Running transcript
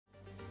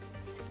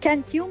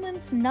Can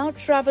humans now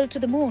travel to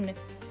the moon?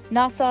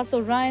 NASA's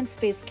Orion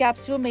space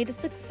capsule made a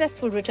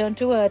successful return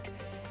to Earth.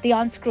 The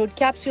unscrewed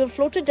capsule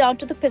floated down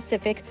to the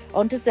Pacific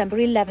on December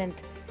 11th.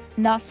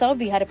 NASA,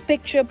 we had a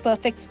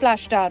picture-perfect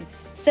splashdown,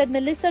 said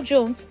Melissa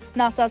Jones,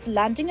 NASA's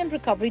Landing and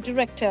Recovery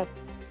Director.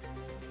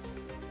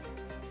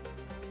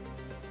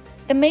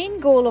 The main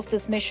goal of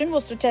this mission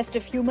was to test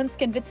if humans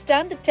can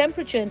withstand the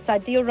temperature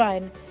inside the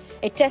Orion.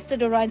 It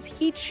tested Orion's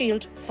heat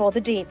shield for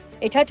the day.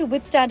 It had to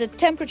withstand a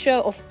temperature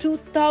of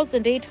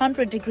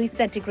 2,800 degrees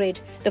centigrade.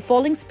 The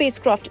falling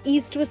spacecraft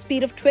eased to a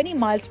speed of 20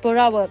 miles per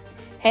hour.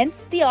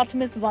 Hence, the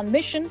Artemis 1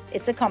 mission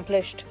is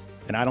accomplished.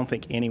 And I don't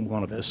think any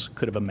one of us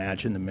could have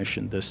imagined the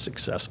mission this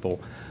successful,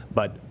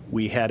 but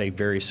we had a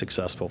very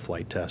successful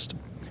flight test.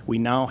 We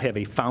now have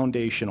a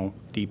foundational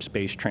deep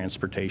space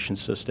transportation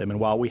system, and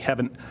while we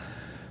haven't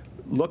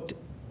looked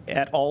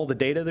at all the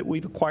data that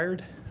we've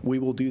acquired, we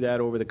will do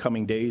that over the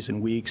coming days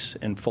and weeks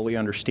and fully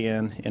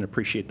understand and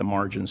appreciate the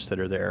margins that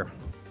are there.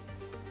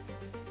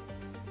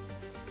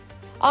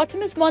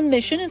 Artemis 1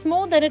 mission is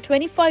more than a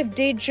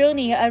 25-day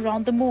journey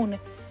around the moon,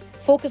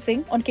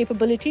 focusing on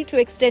capability to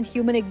extend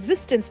human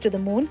existence to the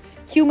moon,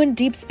 human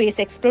deep space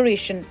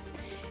exploration.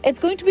 It's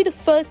going to be the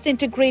first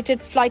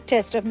integrated flight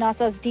test of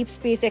NASA's deep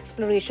space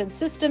exploration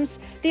systems,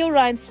 the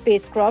Orion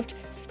spacecraft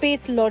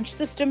Space Launch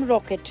System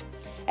rocket.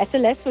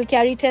 SLS will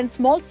carry 10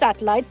 small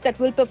satellites that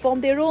will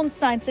perform their own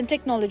science and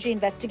technology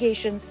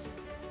investigations.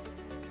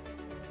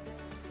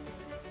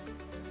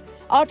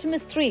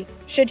 Artemis 3,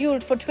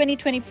 scheduled for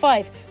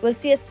 2025, will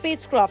see a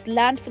spacecraft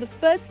land for the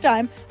first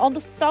time on the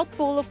south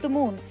pole of the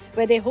moon,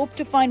 where they hope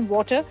to find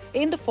water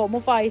in the form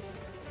of ice.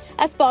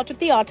 As part of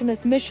the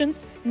Artemis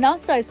missions,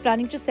 NASA is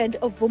planning to send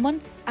a woman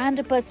and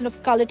a person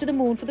of color to the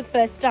moon for the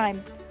first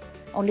time.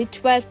 Only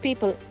 12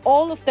 people,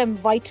 all of them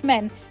white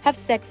men, have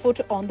set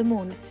foot on the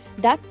moon.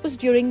 That was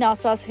during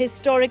NASA's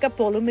historic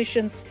Apollo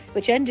missions,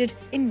 which ended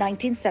in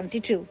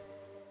 1972.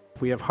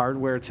 We have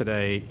hardware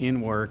today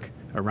in work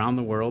around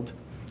the world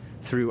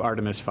through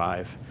Artemis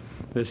 5.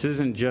 This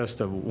isn't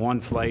just a one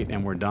flight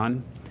and we're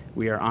done.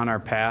 We are on our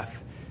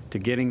path to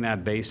getting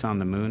that base on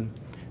the moon,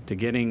 to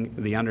getting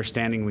the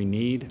understanding we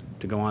need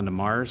to go on to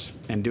Mars,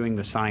 and doing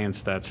the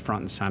science that's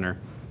front and center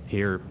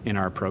here in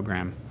our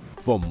program.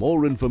 For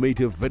more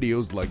informative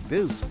videos like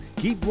this,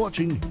 keep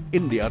watching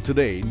India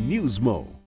Today Newsmo.